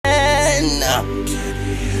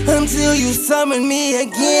until you summon me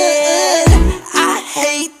again. I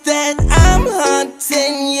hate that I'm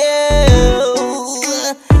hunting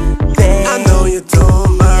you, babe. I know you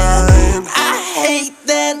don't mind. I hate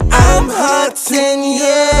that I'm hunting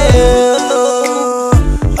you.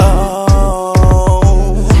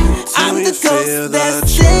 I'm the ghost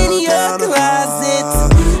that's in your closet.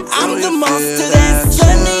 I'm the monster that's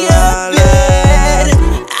under your bed.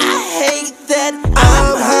 I hate that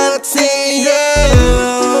I'm hunting you.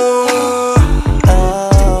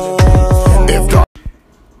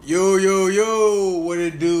 Yo, what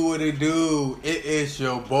it do? It is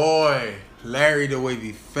your boy, Larry the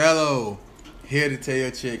Wavy Fellow, here to tell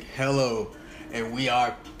your chick hello. And we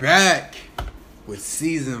are back with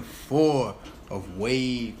season 4 of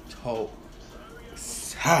Wave Talk.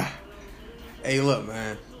 Hey, look,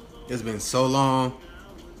 man, it's been so long.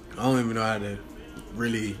 I don't even know how to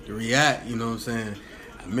really react, you know what I'm saying?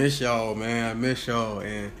 I miss y'all, man. I miss y'all.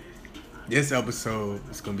 And this episode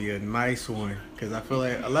is going to be a nice one because I feel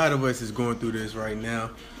like a lot of us is going through this right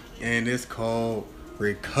now. And it's called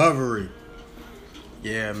Recovery.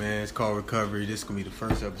 Yeah, man, it's called Recovery. This is going to be the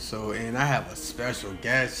first episode. And I have a special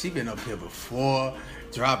guest. She been up here before,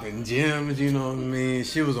 dropping gems, you know what I mean?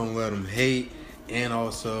 She was on Let 'Em Hate and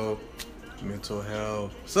also mental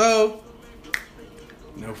health. So,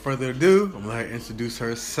 no further ado, I'm going to let her introduce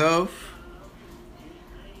herself.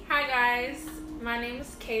 Hi guys, my name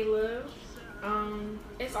is Caleb.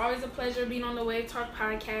 It's always a pleasure being on the Wave Talk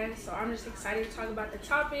podcast, so I'm just excited to talk about the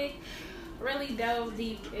topic, really delve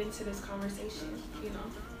deep into this conversation, you know.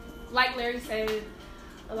 Like Larry said,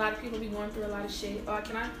 a lot of people be going through a lot of shit. Oh,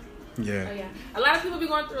 can I? Yeah. Oh, yeah. A lot of people be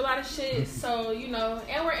going through a lot of shit, so, you know,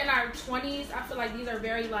 and we're in our 20s. I feel like these are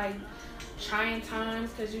very, like, trying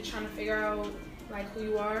times because you're trying to figure out, like, who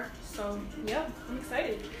you are. So, yeah, I'm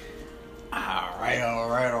excited. All right.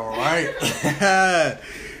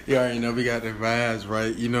 You already know we got the vibes,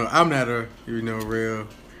 right? You know, I'm not a, real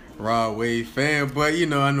Raw Wave fan, but, I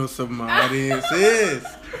know some of my audience is.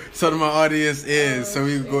 So we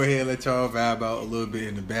can go ahead and let y'all vibe out a little bit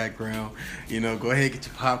in the background. Go ahead, get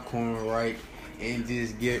your popcorn right and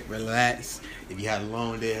just get relaxed. If you had a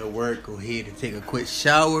long day at work, go ahead and take a quick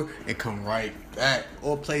shower and come right back.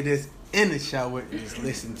 Or play this in the shower and just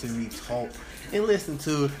listen to me talk and listen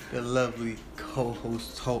to the lovely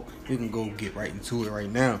co-host talk. We can go get right into it right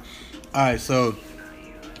now. Alright, so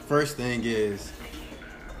first thing is,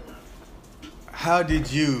 how did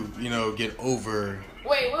you, get over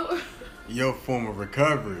your form of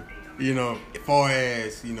recovery? As far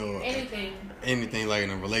as, anything like in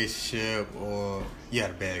a relationship, or you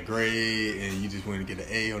had a bad grade and you just wanted to get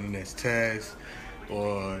an A on the next test,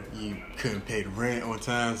 or you couldn't pay the rent on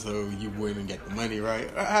time, so you wouldn't get the money, right?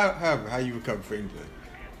 How you recover from anything?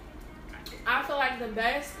 I feel like the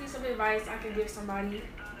best piece of advice I could give somebody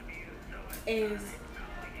is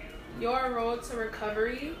your road to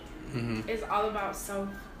recovery is all about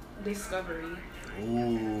self-discovery.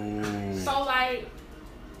 Ooh. So, like,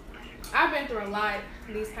 I've been through a lot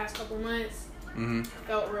these past couple months.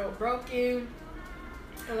 Felt real broken.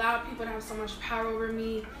 Allowed people to have so much power over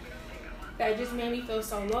me that just made me feel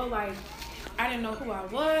so low. Like, I didn't know who I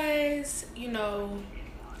was.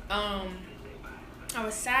 I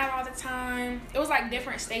was sad all the time. It was like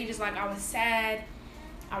different stages. Like, I was sad,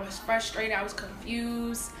 I was frustrated, I was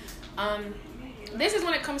confused. This is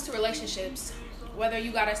when it comes to relationships. Whether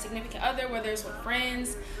you got a significant other, whether it's with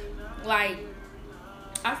friends. Like,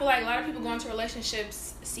 I feel like a lot of people go into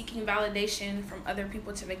relationships seeking validation from other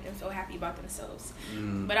people to make them feel happy about themselves.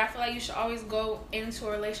 But I feel like you should always go into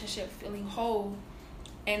a relationship feeling whole.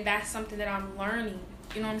 And that's something that I'm learning.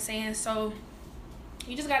 You know what I'm saying? So,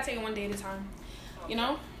 you just gotta take it one day at a time.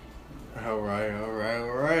 All right.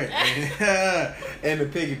 And to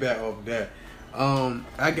piggyback off that,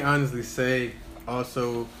 I can honestly say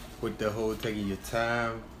also with the whole taking your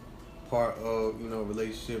time part of,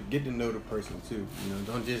 relationship, get to know the person too.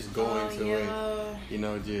 Don't just go into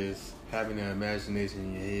it, just having that imagination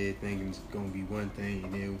in your head thinking it's going to be one thing,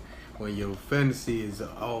 and then when your fantasy is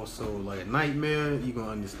also like a nightmare, you're going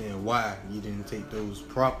to understand why you didn't take those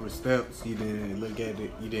proper steps. You didn't look at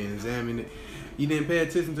it, you didn't examine it, you didn't pay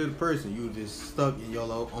attention to the person. You were just stuck in your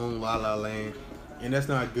own la-la land. And that's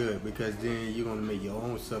not good, because then you're going to make your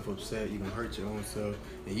own self upset. You're going to hurt your own self.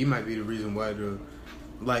 And you might be the reason why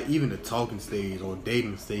even the talking stage or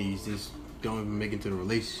dating stage just don't even make it to the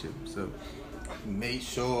relationship. So make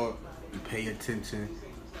sure you pay attention.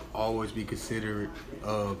 Always be considerate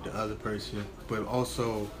of the other person, but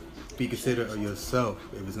also be considerate of yourself.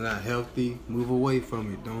 If it's not healthy, move away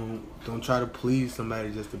from it. Don't try to please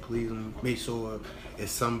somebody just to please them. Make sure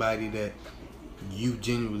it's somebody that you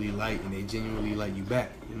genuinely like and they genuinely like you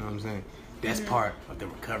back. You know what I'm saying? That's part of the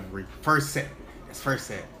recovery. First set. That's first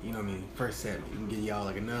set. You know what I mean? First set. You can give y'all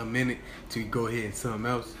like another minute to go ahead and something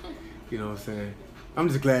else. You know what I'm saying? I'm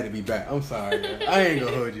just glad to be back. I'm sorry, man. I ain't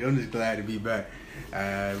gonna hold you. I'm just glad to be back. I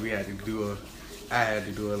had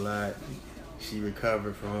to do a lot. She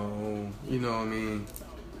recovered from her own, you know what I mean,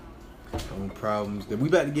 own problems that we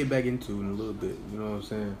about to get back into in a little bit. You know what I'm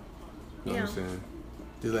saying? You know what I'm saying?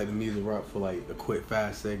 Just let the music rock for like a quick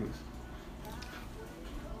 5 seconds.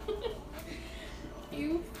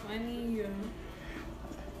 You funny, yeah.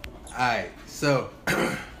 Alright, so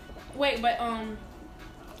Wait, but I'm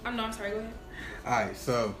sorry, go ahead. alright,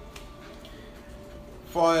 so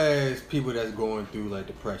far as people that's going through like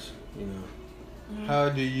depression, you know, how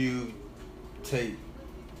do you take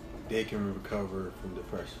they can recover from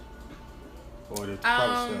depression? Or the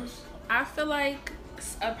proper steps? I feel like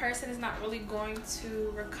a person is not really going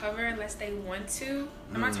to recover unless they want to.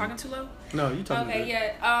 Am I talking too low? No, you talking okay, good.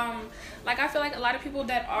 yeah. Like I feel like a lot of people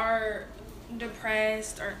that are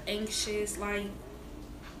depressed or anxious, like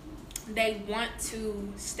they want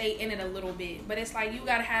to stay in it a little bit, but it's like you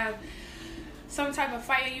gotta have some type of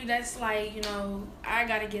fight in you that's like, you know, I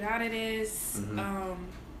gotta get out of this.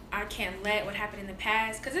 I can't let what happened in the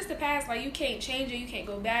past, because it's the past. Like, you can't change it, you can't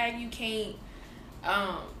go back, you can't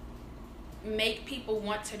make people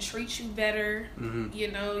want to treat you better.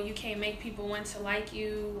 You know, you can't make people want to like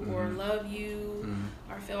you or love you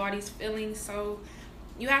or feel all these feelings. So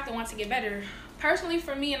you have to want to get better. Personally,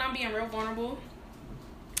 for me, and I'm being real vulnerable,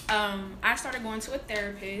 I started going to a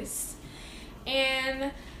therapist,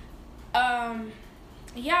 and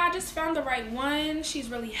yeah, I just found the right one. She's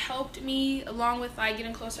really helped me, along with like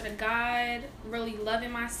getting closer to God, really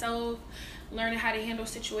loving myself, learning how to handle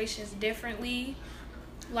situations differently.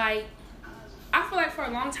 Like, I feel like for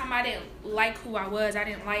a long time I didn't like who I was. I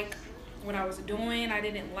didn't like what I was doing. I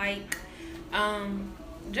didn't like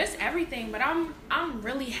just everything. But I'm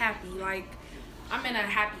really happy. Like, I'm in a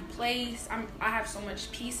happy place. I have so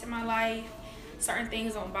much peace in my life. Certain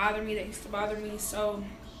things don't bother me that used to bother me. So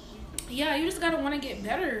yeah, you just gotta want to get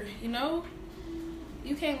better, you know?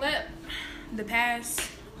 You can't let the past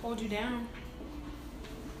hold you down.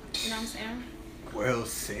 You know what I'm saying? Well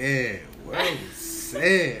said. Well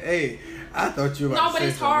said. Hey, I thought you were about to say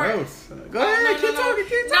something hard. else. Go ahead, keep talking.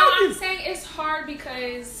 No, I'm saying it's hard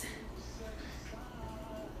because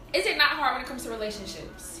is it not hard when it comes to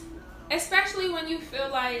relationships? Especially when you feel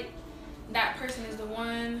like that person is the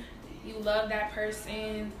one, you love that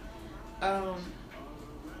person.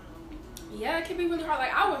 Yeah, it can be really hard.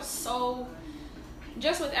 Like, I was so,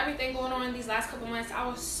 just with everything going on in these last couple months, I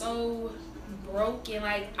was so broken.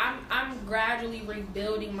 Like, I'm gradually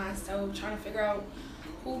rebuilding myself, trying to figure out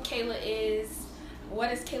who Kayla is, what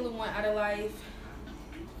does Kayla want out of life,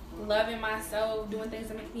 loving myself, doing things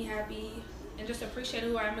that make me happy, and just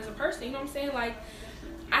appreciating who I am as a person. You know what I'm saying? Like,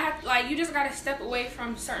 you just gotta step away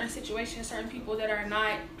from certain situations, certain people that are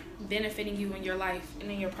not benefiting you in your life and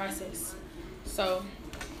in your process. So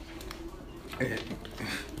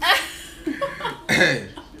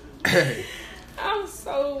I'm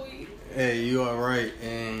so weak. Hey, you are right.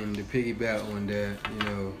 And to piggyback on that, you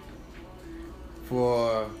know,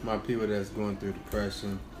 for my people that's going through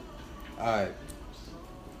depression,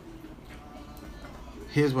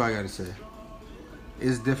 here's what I gotta say.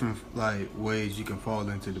 It's different like ways you can fall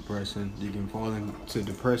into depression. You can fall into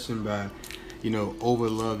depression by, you know, over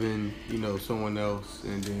loving, you know, someone else,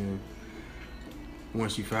 and then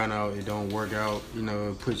once you find out it don't work out, you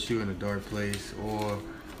know, it puts you in a dark place. Or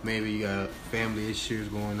maybe you got family issues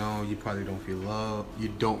going on, you probably don't feel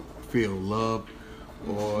loved,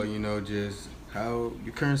 or, you know, just how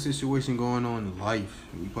your current situation going on in life.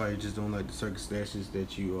 You probably just don't like the circumstances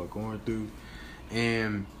that you are going through.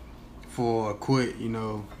 And for a quick, you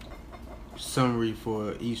know, summary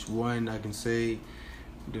for each one, I can say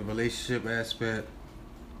the relationship aspect,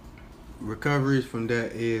 recovery from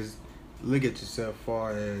that is look at yourself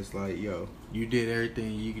far as like, yo, you did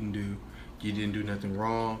everything you can do. You didn't do nothing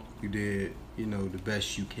wrong. You did, you know, the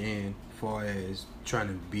best you can far as trying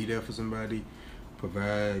to be there for somebody,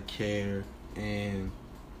 provide care, and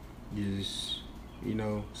you just, you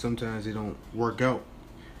know, sometimes it don't work out.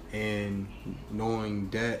 And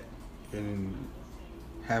knowing that and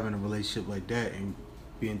having a relationship like that and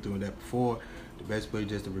being through that before, the best way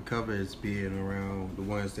just to recover is being around the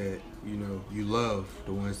ones that, you know, you love,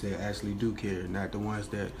 the ones that actually do care, not the ones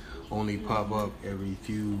that only pop up every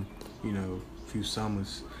few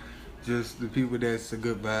summers. Just the people that's a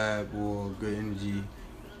good vibe or good energy,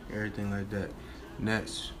 everything like that.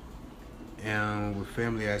 Next, and with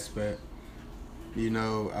family aspect, you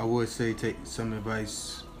know, I would say take some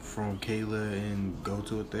advice from Kayla and go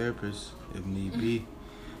to a therapist if need be.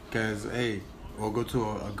 Because, hey, or go to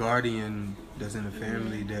a guardian that's in the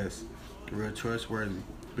family that's real trustworthy.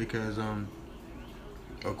 Because,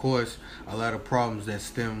 of course, a lot of problems that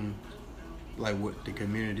stem, like, with the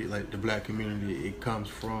community, like the black community, it comes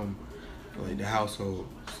from, like, the household.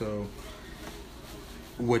 So,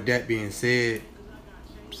 with that being said,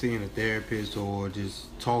 seeing a therapist or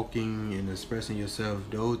just talking and expressing yourself,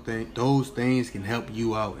 those things can help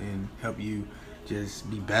you out and help you just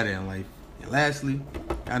be better in life. And lastly,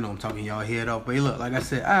 I know I'm talking y'all head off, but hey, look, like I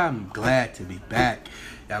said, I'm glad to be back.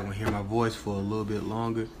 Y'all gonna hear my voice for a little bit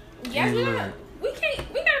longer. Yes, we gotta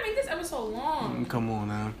make this episode long. Come on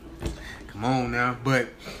now. But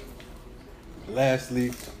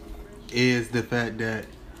lastly is the fact that,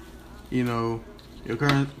 you know, your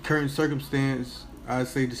current circumstance, I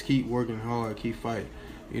say just keep working hard, keep fighting.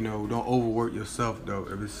 You know, don't overwork yourself though.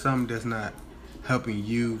 If it's something that's not helping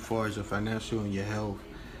you as far as your financial and your health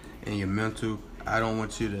and your mental, I don't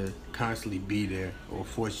want you to constantly be there or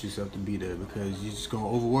force yourself to be there, because you're just gonna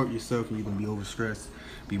overwork yourself and you're gonna be overstressed,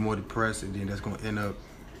 be more depressed, and then that's gonna end up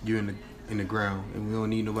you in the ground. And we don't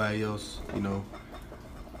need nobody else, you know,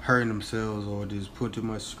 hurting themselves or just put too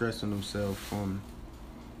much stress on themselves from,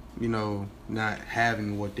 you know, not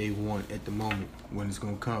having what they want at the moment when it's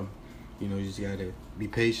gonna come. You know, you just gotta be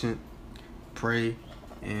patient, pray,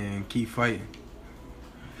 and keep fighting.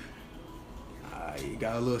 You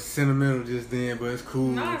got a little sentimental just then, but it's cool.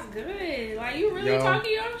 No, it's good. Like, you really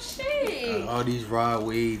talking your shit. All these Rod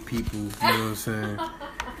Wave people, you know what I'm saying?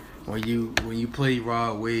 When you play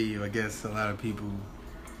Rod Wave, I guess a lot of people.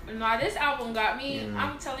 No, this album got me.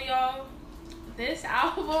 I'm telling y'all, this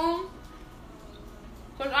album,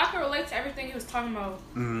 because I can relate to everything he was talking about.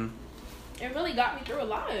 Mm-hmm. It really got me through a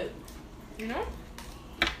lot, you know?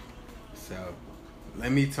 So,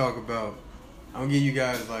 let me talk about, I'm gonna give you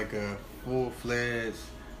guys like a full-fledged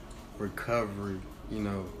recovery, you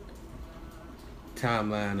know,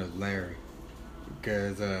 timeline of Larry.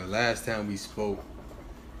 Because last time we spoke,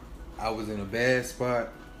 I was in a bad spot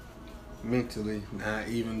mentally, not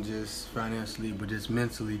even just financially, but just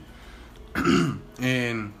mentally.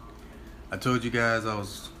 And I told you guys I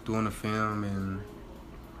was doing a film, and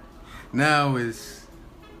now it's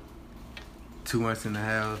 2 months and a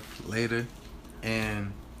half later,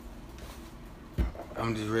 and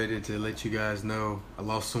I'm just ready to let you guys know I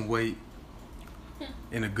lost some weight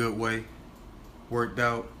in a good way. Worked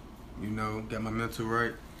out, you know, got my mental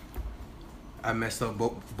right. I messed up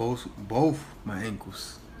both my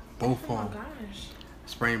ankles. Both Oh on. my gosh.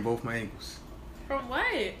 Sprained both my ankles. From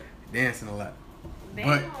what? Dancing a lot.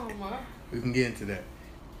 Damn. But we can get into that.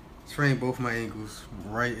 Sprained both my ankles,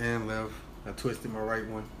 right and left. I twisted my right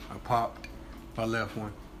one. I popped my left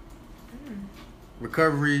one.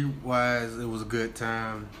 Recovery wise, it was a good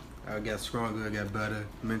time. I got stronger, I got better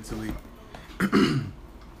mentally. I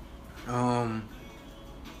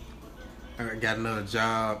got another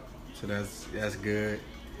job, so that's good.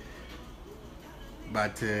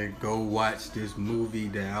 About to go watch this movie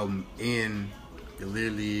that I'm in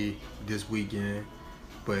literally this weekend,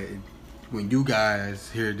 but when you guys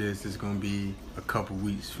hear this, it's gonna be a couple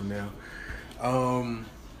weeks from now.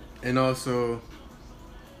 And also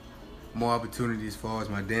more opportunities as far as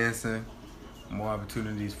my dancing, more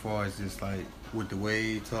opportunities as far as just like with the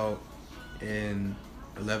Wave Talk and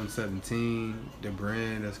 1117, the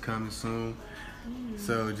brand that's coming soon.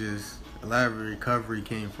 So just a lot of recovery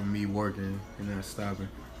came from me working and not stopping.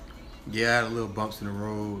 Yeah, I had a little bumps in the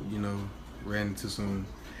road, you know, ran into some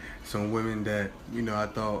women that, you know, I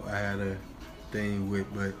thought I had a thing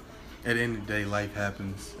with, but at the end of the day, life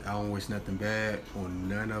happens. I don't wish nothing bad on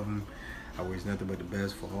none of them. I wish nothing but the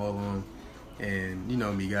best for all of them. And you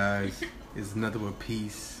know me, guys, it's nothing but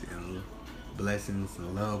peace and blessings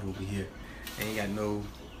and love over here. I ain't got no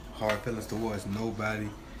hard feelings towards nobody.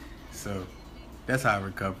 So that's how I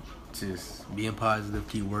recover. Just being positive,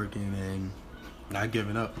 keep working, and not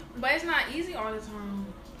giving up. But it's not easy all the time.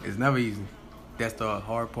 It's never easy. That's the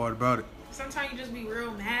hard part about it. Sometimes you just be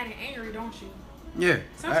real mad and angry, don't you? Yeah.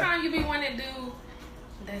 Sometimes you be wanting to do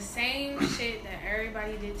the same shit that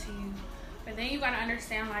everybody did to you. But then you gotta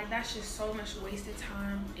understand, like, that's just so much wasted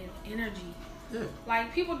time and energy. Yeah.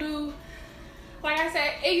 Like, people do, like I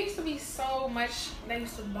said, it used to be so much that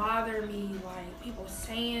used to bother me. Like, people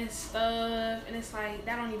saying stuff, and it's like,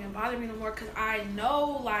 that don't even bother me no more, because I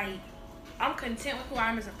know, like, I'm content with who I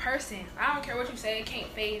am as a person. I don't care what you say, it can't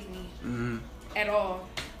faze me at all.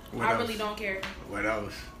 What I else? really don't care. What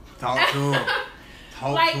else? Talk to him.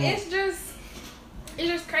 Talk Like, to him. it's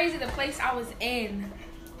just crazy the place I was in.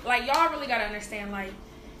 Like, y'all really gotta understand, like,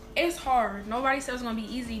 it's hard. Nobody says it's gonna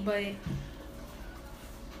be easy, but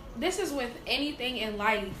this is with anything in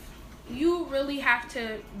life. You really have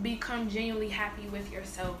to become genuinely happy with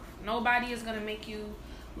yourself. Nobody is going to make you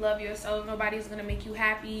love yourself. Nobody is going to make you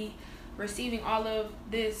happy. Receiving all of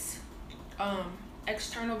this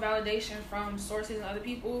external validation from sources and other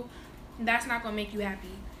people, that's not going to make you happy.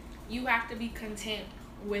 You have to be content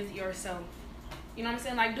with yourself. You know what I'm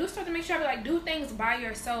saying? Like, do stuff to make you happy. Like, do things by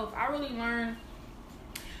yourself. I really learned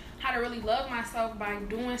how to really love myself by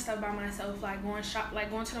doing stuff by myself. Like, going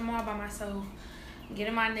to the mall by myself.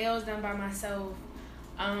 Getting my nails done by myself.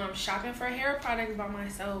 Shopping for hair products by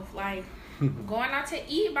myself. Like, going out to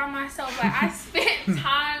eat by myself. Like, I spent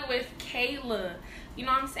time with Kayla. You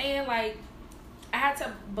know what I'm saying? Like, I had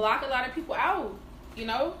to block a lot of people out, you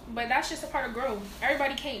know? But that's just a part of growth.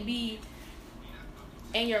 Everybody can't be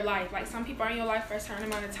in your life. Like, some people are in your life for a certain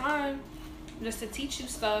amount of time just to teach you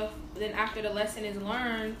stuff. Then after the lesson is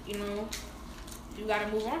learned, you know, you got to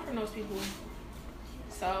move on from those people.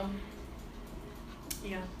 So,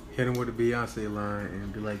 yeah. Hit him with a Beyonce line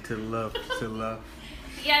and be like, to the love, to the love.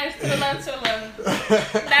 Yes, to the love, to the love.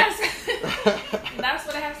 That's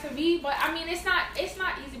what it has to be. But I mean, it's not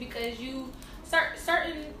easy because you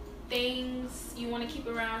certain things you want to keep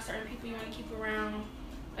around, certain people you want to keep around,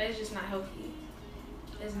 but it's just not healthy.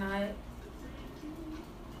 It's not.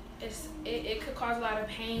 It could cause a lot of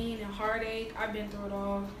pain and heartache. I've been through it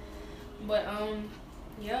all, but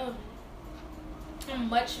yeah, I'm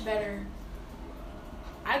much better.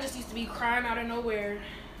 I just used to be crying out of nowhere.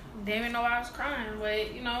 Didn't even know I was crying,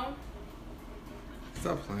 but you know.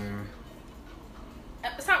 Stop playing.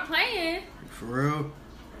 Stop playing. For real?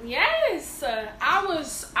 Yes. I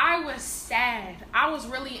was sad. I was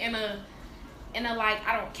really in a like,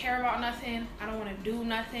 I don't care about nothing. I don't want to do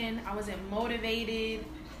nothing. I wasn't motivated.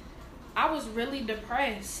 I was really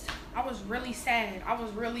depressed. I was really sad. I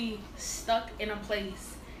was really stuck in a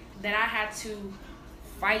place that I had to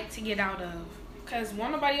fight to get out of. Because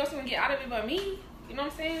nobody else going to get out of it but me. You know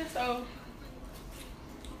what I'm saying?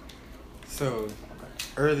 So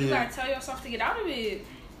earlier, you got to tell yourself to get out of it.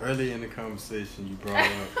 Earlier in the conversation, you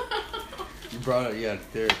brought up you had a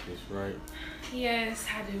therapist, right? Yes,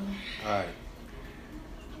 I do. All right.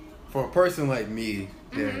 For a person like me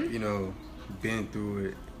that, you know, been through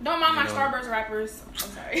it. Don't mind my Starburst rappers. I'm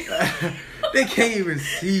sorry. They can't even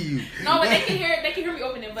see you. No, but they can hear me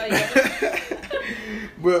open it, but yeah.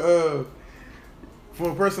 But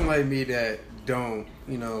for a person like me that don't,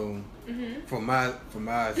 you know, for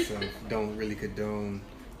myself, don't really condone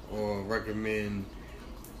or recommend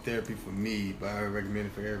therapy for me, but I recommend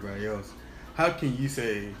it for everybody else. How can you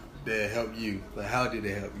say that helped you? Like, how did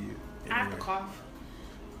it help you? I have to cough.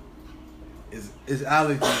 It's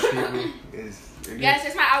allergies, people. Yes,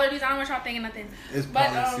 it's my allergies. I don't want y'all thinking nothing. It's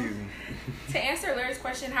pollen season. To answer Larry's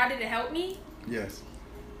question, how did it help me? Yes.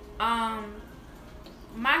 My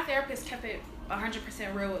therapist kept it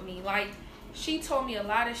 100% real with me. Like, she told me a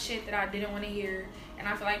lot of shit that I didn't want to hear, and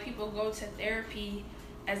I feel like people go to therapy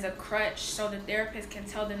as a crutch so the therapist can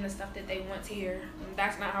tell them the stuff that they want to hear. And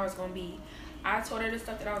that's not how it's gonna be. I told her the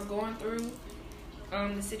stuff that I was going through,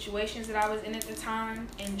 the situations that I was in at the time,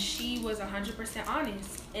 and she was 100%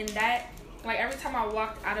 honest. And that, like, every time I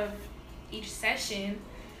walked out of each session,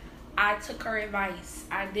 I took her advice.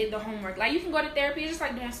 I did the homework. Like, you can go to therapy, it's just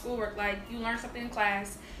like doing schoolwork. Like, you learn something in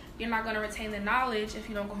class, you're not going to retain the knowledge if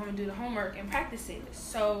you don't go home and do the homework and practice it.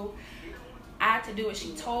 So I had to do what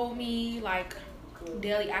she told me, like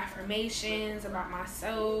daily affirmations about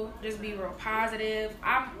myself, just be real positive.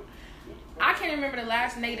 I can't remember the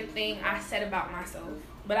last negative thing I said about myself,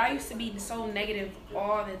 but I used to be so negative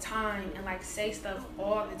all the time and like say stuff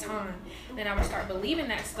all the time. Then I would start believing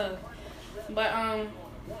that stuff. But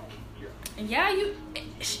yeah,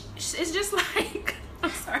 it's just like,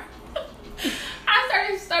 I'm sorry. I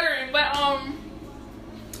started stuttering, but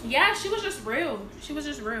yeah, she was just real. She was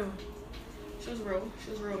just real. She was real.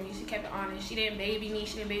 She was real with me. She kept it honest. She didn't baby me.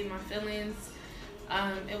 She didn't baby my feelings.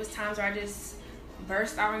 It was times where I just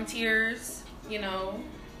burst out in tears, you know.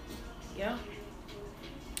 Yeah.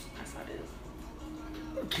 That's how it is.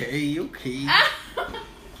 Okay.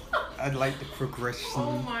 I like the progression.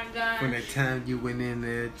 Oh my god. From the time you went in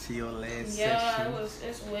there to your last session. Yeah,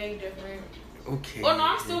 it's way different. Okay. Oh no,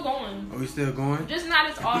 I'm still going. Oh, you still going? Just not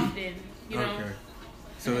as often, you know. Okay.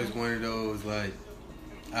 So it's one of those like,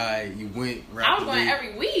 you went rapidly. I was going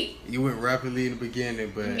every week. You went rapidly in the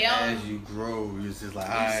beginning, but as you grow, you're just like,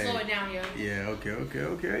 slow it down, yo. Yeah. Okay.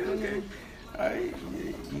 Alright,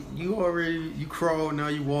 you crawl, now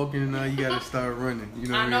you walking, and now you gotta start running. You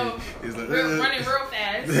know what I know. mean? It's like, running real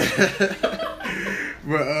fast.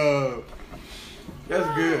 But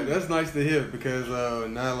that's good. That's nice to hear because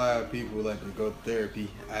not a lot of people like to go to therapy,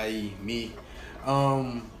 i.e. me.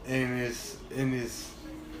 And it's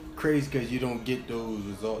crazy because you don't get those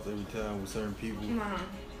results every time with certain people. Nah.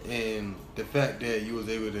 And the fact that you was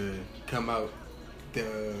able to come out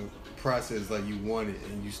the process like you wanted,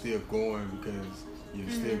 and you still going because you're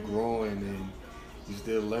still growing and you're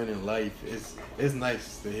still learning life. It's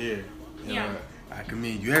nice to hear. And, Yeah. I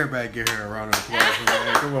commend you. Everybody give her a round of applause.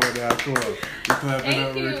 Man. Come on now, come on. We're clapping up.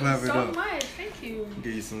 Thank you We're clapping so up. much. Thank you.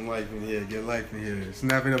 Give you some life in here. Get life in here.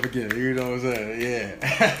 Snap it up again. You know what I'm saying?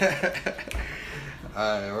 Yeah.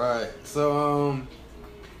 All right. So,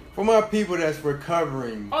 for my people that's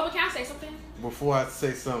recovering, Oh, but can I say something? before I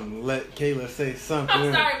say something, let Kayla say something.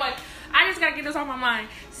 I'm sorry, but I just gotta get this off my mind.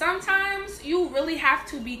 Sometimes you really have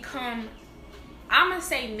to become, I'm gonna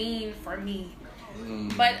say mean for me,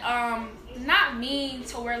 but not mean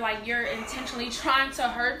to where like you're intentionally trying to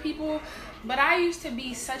hurt people. But I used to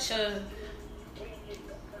be such a,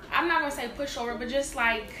 I'm not gonna say pushover, but just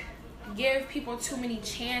like give people too many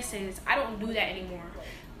chances. I don't do that anymore.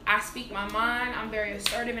 I speak my mind. I'm very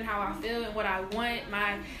assertive in how I feel and what I want.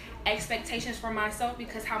 My expectations for myself,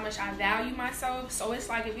 because how much I value myself. So it's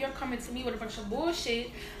like if you're coming to me with a bunch of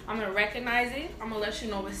bullshit, I'm gonna recognize it. I'm gonna let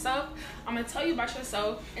you know what's up. I'm gonna tell you about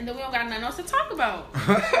yourself, and then we don't got nothing else to talk about.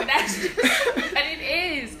 That's just what it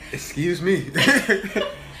is. Excuse me.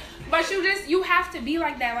 But you have to be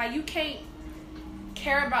like that. Like you can't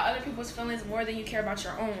care about other people's feelings more than you care about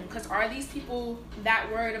your own. Because are these people that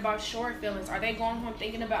worried about your feelings? Are they going home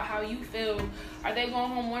thinking about how you feel? Are they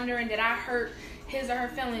going home wondering, did I hurt his or her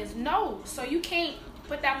feelings? No. So you can't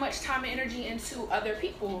put that much time and energy into other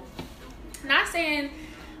people. Not saying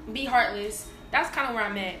be heartless. That's kind of where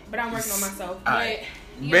I'm at, but I'm working on myself. But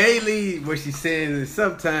Bailey, what she's saying is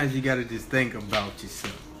sometimes you gotta just think about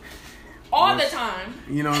yourself. all the time.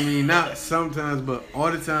 You know what I mean? Not sometimes, but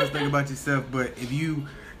all the time think about yourself. But if you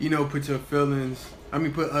put your feelings,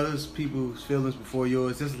 put other people's feelings before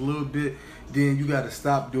yours just a little bit, then you gotta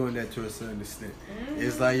stop doing that to a certain extent.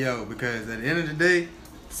 It's like, because at the end of the day,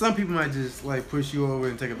 some people might just like push you over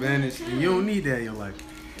and take advantage, and you don't need that in your life.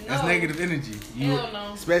 That's No. negative energy. Hell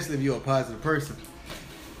no. Especially if you're a positive person.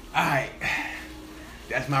 Alright.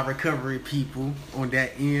 That's my recovery people on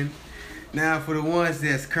that end. Now for the ones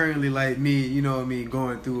that's currently like me, you know what I mean,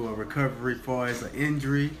 going through a recovery as far as an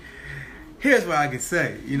injury, here's what I can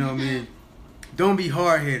say, you know what I mean? Don't be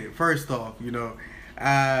hard-headed, first off,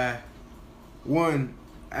 I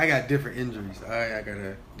got different injuries. I got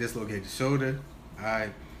a dislocated shoulder,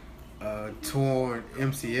 torn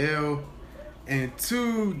MCL, and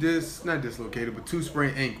two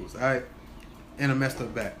sprained ankles, and a messed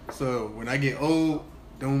up back. So when I get old,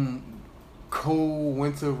 them cold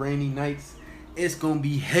winter rainy nights, it's gonna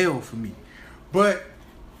be hell for me. But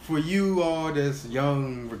for you all that's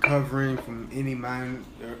young, recovering from any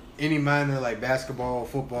minor like basketball,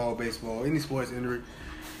 football, baseball, any sports injury,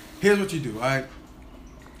 here's what you do, alright?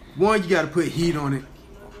 One, you gotta put heat on it,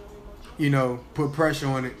 put pressure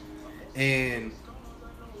on it, and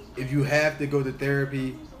if you have to go to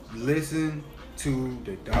therapy, listen to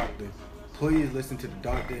the doctor. Please listen to the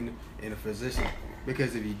doctor and the physician,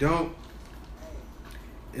 because if you don't,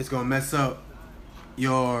 it's gonna mess up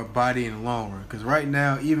your body in the long run. Because right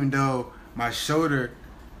now, even though my shoulder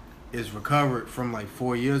is recovered from like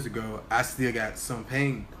 4 years ago, I still got some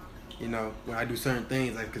pain. When I do certain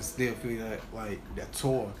things, I can still feel that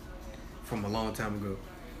tore from a long time ago.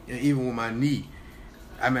 And even with my knee,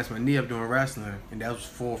 I messed my knee up doing wrestling, and that was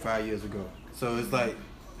 4 or 5 years ago. So it's like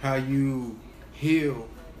how you heal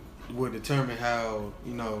will determine how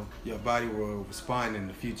your body will respond in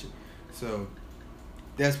the future. So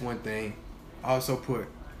that's one thing. Also put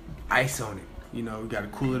ice on it. You gotta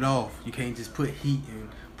cool it off. You can't just put heat and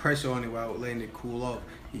pressure on it while letting it cool off.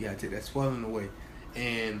 You gotta take that swelling away.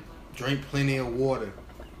 And drink plenty of water.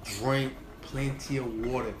 Drink plenty of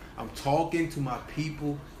water. I'm talking to my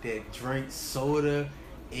people that drink soda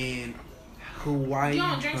and Hawaiian You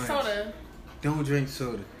don't drink punch. soda. Don't drink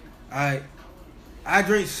soda. I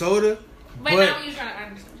drink soda, But now you're trying to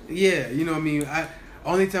understand. yeah, you know what I mean.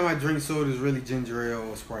 Only time I drink soda is really ginger ale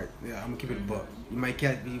or Sprite. Yeah, I'm gonna keep it a buck. You might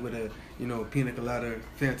catch me with a pina colada,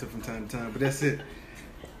 Fanta from time to time, but that's it.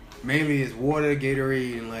 Mainly it's water,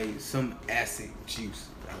 Gatorade, and like some acid juice.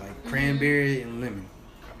 I like cranberry and lemon.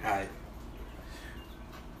 Alright.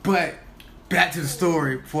 But back to the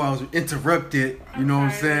story before I was interrupted. You know what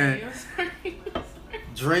I'm saying?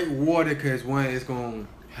 Drink water, because one, it's gonna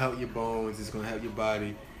help your bones, it's gonna help your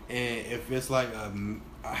body, and if it's like a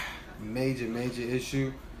major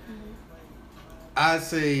issue, I'd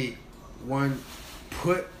say one,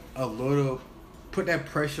 put that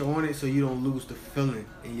pressure on it so you don't lose the feeling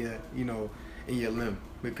in your limb.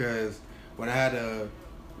 Because when I had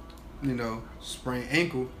sprained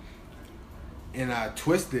ankle, and I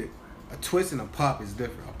twist it. A twist and a pop is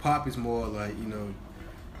different. A pop is more like,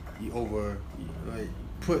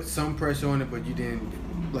 put some pressure on it, but you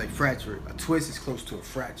didn't like fracture it. A twist is close to a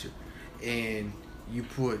fracture, and you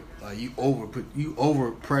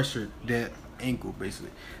over pressured that ankle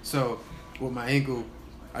basically. So with my ankle,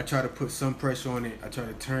 I try to put some pressure on it. I try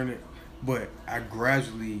to turn it, but I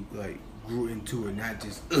gradually grew into it, not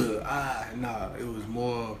just It was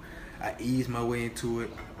more I eased my way into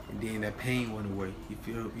it, and then that pain went away. You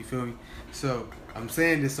feel me? So I'm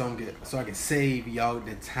saying this so I can save y'all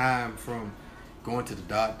the time from going to the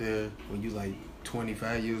doctor when you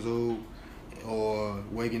 25 years old, or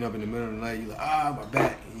waking up in the middle of the night, you my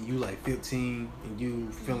back, and you 15 and you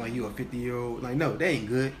feel like you a 50-year-old. No, that ain't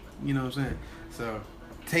good. You know what I'm saying? So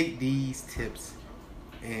take these tips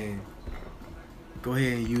and go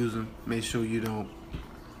ahead and use them. Make sure you don't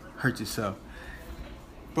hurt yourself.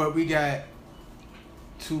 But we got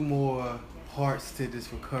 2 more parts to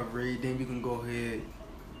this recovery. Then we can go ahead,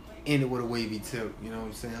 end it with a wavy tip. You know what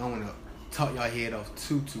I'm saying? I don't want to talk y'all head off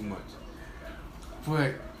too much.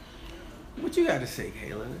 But what you got to say,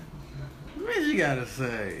 Kayla? What you got to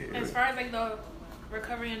say? As far as the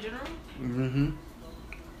recovery in general? Mm-hmm.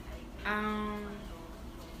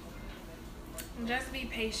 Just be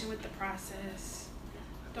patient with the process.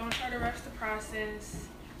 Don't try to rush the process.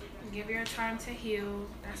 Give your time to heal.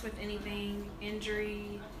 That's with anything.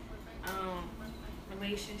 Injury,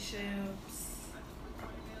 relationships,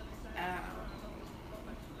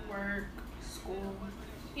 work, school.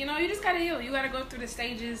 You just gotta heal. You gotta go through the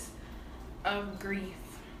stages of grief.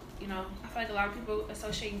 I feel like a lot of people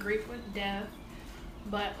associate grief with death.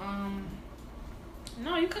 But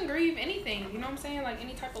no, you can grieve anything. You know what I'm saying?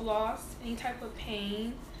 Any type of loss, any type of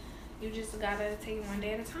pain. You just gotta take it one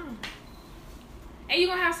day at a time. And you're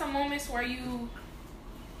gonna have some moments where you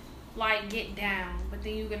get down, but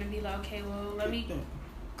then you're gonna be like, okay, well, let me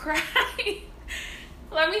cry.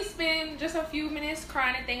 Let me spend just a few minutes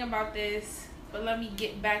crying and thinking about this, but let me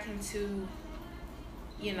get back into,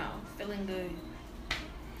 feeling good.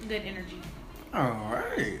 Good energy.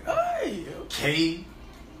 Alright. Okay.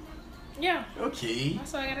 Yeah. Okay.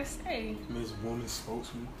 That's what I gotta say. Miss Woman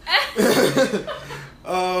Spokesman.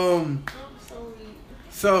 I'm so weak.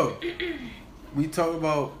 So we talked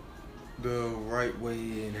about the right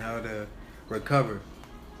way and how to recover.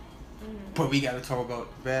 But we got to talk about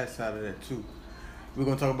the bad side of that too. We're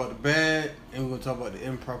going to talk about the bad, and we're going to talk about the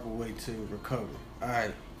improper way to recover. All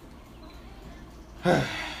right.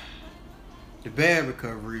 The bad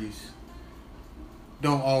recoveries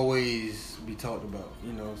don't always be talked about.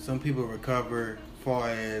 Some people recover far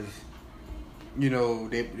as, they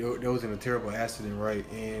was in a terrible accident, right?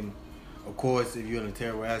 And of course, if you're in a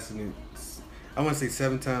terrible accident, I want to say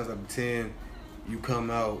 7 times out of 10, you come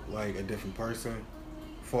out a different person.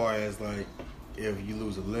 Far as if you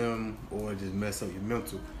lose a limb or just mess up your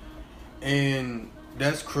mental, and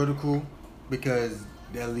that's critical because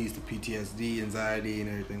that leads to PTSD, anxiety, and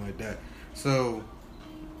everything like that. So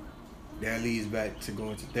that leads back to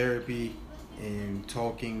going to therapy and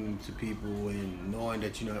talking to people and knowing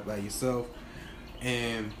that you're not by yourself.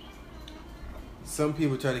 And some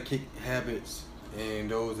people try to kick habits, and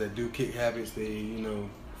those that do kick habits, they,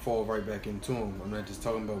 fall right back into them. I'm not just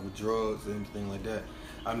talking about with drugs or anything like that.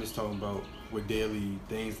 I'm just talking about with daily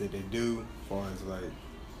things that they do, as far as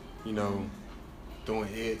throwing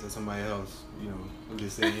eggs at somebody else. I'm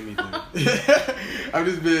just saying anything. I'm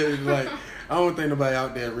just being I don't think nobody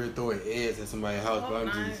out there really throwing eggs at somebody's house, but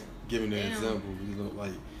I'm just giving an example.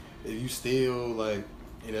 If you steal, and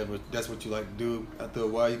that's what you like to do, after a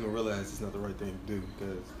while you can realize it's not the right thing to do,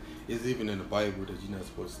 because it's even in the Bible that you're not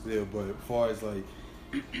supposed to steal. But as far as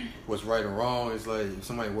what's right or wrong, it's if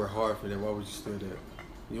somebody worked hard for that, why would you steal that?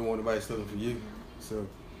 You don't want nobody stealing for you. So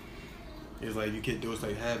it's you get those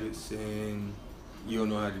habits and you don't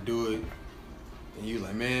know how to do it, and you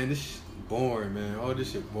man, this shit boring, man. All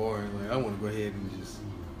this shit boring. I want to go ahead and just,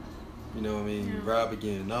 rob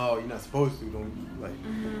again. No, you're not supposed to. Don't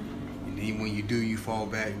And then when you do, you fall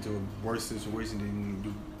back into a worse situation than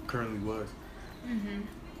you currently was.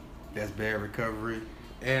 That's bad recovery.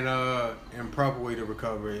 And improper way to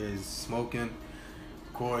recover is smoking,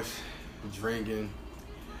 of course, drinking.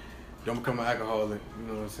 Don't become an alcoholic. You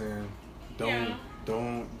know what I'm saying?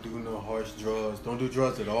 Don't do no harsh drugs. Don't do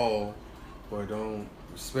drugs at all, but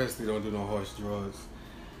especially don't do no harsh drugs.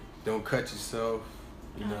 Don't cut yourself.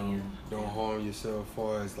 Don't harm yourself as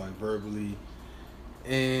far as verbally,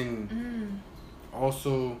 and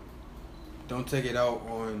also don't take it out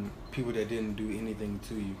on people that didn't do anything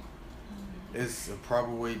to you. It's a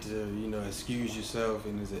proper way to excuse yourself,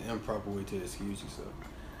 and it's an improper way to excuse yourself.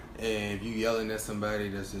 And if you yelling at somebody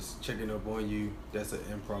that's just checking up on you, that's an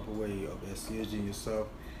improper way of assuaging yourself.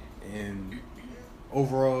 And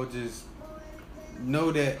overall, just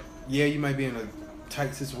know that, yeah, you might be in a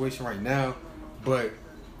tight situation right now, but,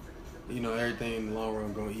 you know, everything in the long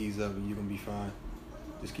run going to ease up and you're going to be fine.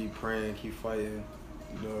 Just keep praying, keep fighting.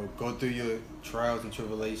 You know, go through your trials and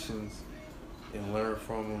tribulations and learn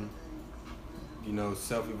from them. You know,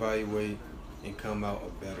 self-evaluate and come out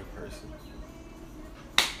a better person.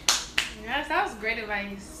 Yes, that was great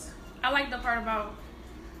advice. I like the part about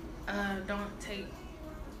don't take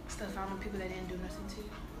stuff out on people that didn't do nothing to you.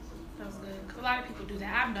 That was good. 'Cause a lot of people do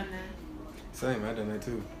that. I've done that. Same, I've done that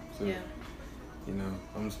too. So, yeah. You know,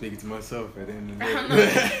 I'm speaking to myself at the end of the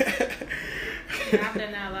day. Yeah, I've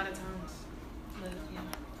done that a lot of times. But,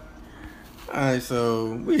 yeah. Alright,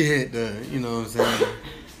 so we hit the, you know what I'm saying,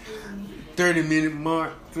 30-minute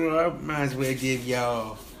mark. So I might as well give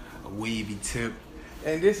y'all a wavy tip.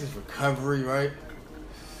 And this is recovery, right?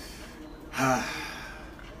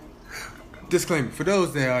 Disclaimer, for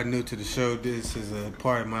those that are new to the show, this is a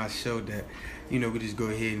part of my show that, you know, we just go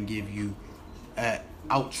ahead and give you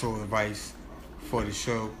outro advice for the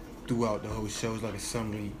show throughout the whole show. It's like a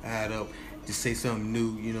summary, add up, just say something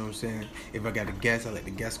new, you know what I'm saying? If I got a guest, I let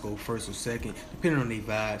the guest go first or second, depending on their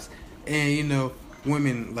vibes. And, you know,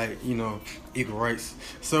 women, like, you know, equal rights.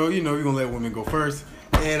 So, you know, we're going to let women go first.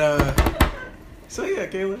 And, so yeah,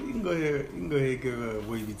 Kayla, you can go ahead and give a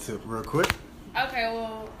wavy tip real quick. Okay,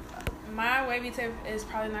 well, my wavy tip is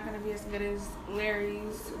probably not going to be as good as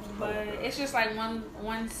Larry's, but it's just like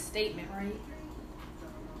one statement, right?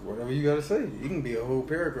 Whatever you gotta say. You can be a whole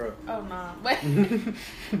paragraph. Oh nah, but damn.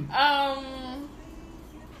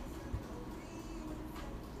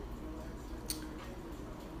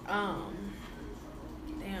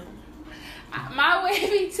 My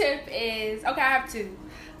wavy tip is, okay, I have two.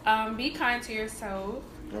 Be kind to yourself.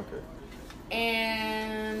 Okay.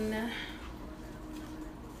 And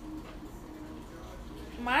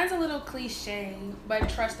mine's a little cliche, but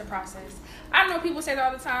trust the process. I know people say that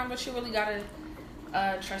all the time, but you really gotta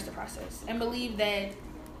trust the process and believe that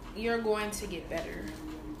you're going to get better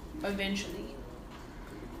eventually.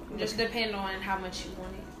 Just depend on how much you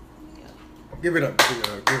want it. Yeah. Give it up, give it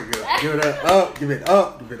up, give it up, give it up, give it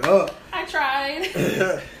up, give it up. I tried.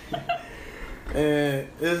 And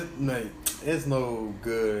it's no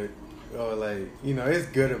good, or like, you know, it's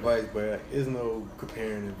good advice, but it's no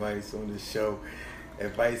comparing advice on this show.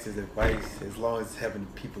 Advice is advice, as long as helping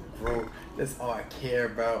people grow. That's all I care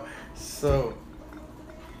about. So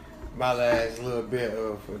my last little bit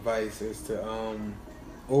of advice is to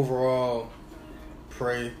overall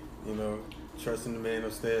pray, you know, trust in the man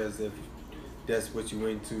upstairs if that's what you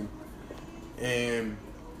into. And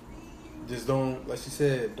just don't, like she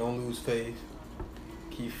said, don't lose faith.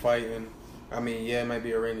 Keep fighting. I mean, yeah, it might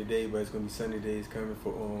be a rainy day, but it's gonna be sunny days coming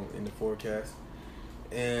for in the forecast.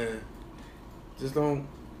 And just don't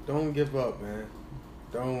give up, man.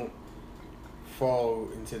 Don't fall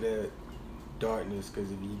into that darkness,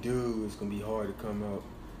 because if you do, it's gonna be hard to come out.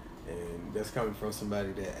 And that's coming from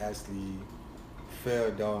somebody that actually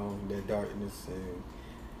fell down that darkness, and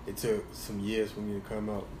it took some years for me to come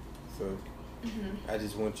out. So I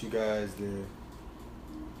just want you guys to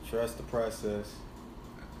trust the process.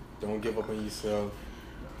 Don't give up on yourself,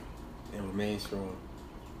 and remain strong,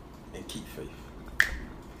 and keep faith.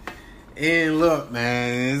 And look,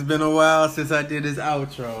 man, it's been a while since I did this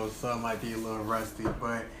outro, so I might be a little rusty,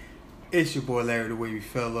 but it's your boy Larry, the Wavy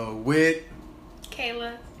Fellow, with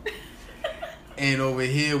Kayla. And over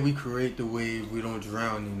here, we create the wave, we don't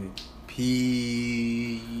drown in it.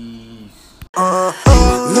 Peace.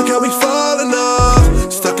 Look how we falling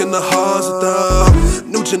off, stuck in the halls of the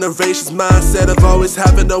new generation's mindset of always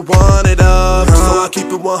having to want it up. So I keep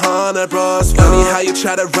it 100, bro. It's funny how you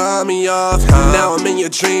try to rhyme me off. Now I'm in your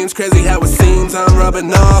dreams, crazy how it seems I'm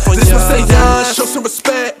rubbing off on you. This will say yes, show some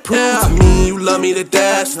respect, prove to me you love me to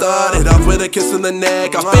death. Started off with a kiss on the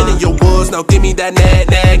neck, I've been in your woods, now give me that neck.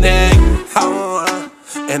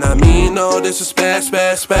 And I mean no disrespect,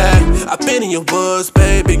 I've been in your woods,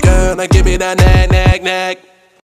 baby girl, now give me that neck.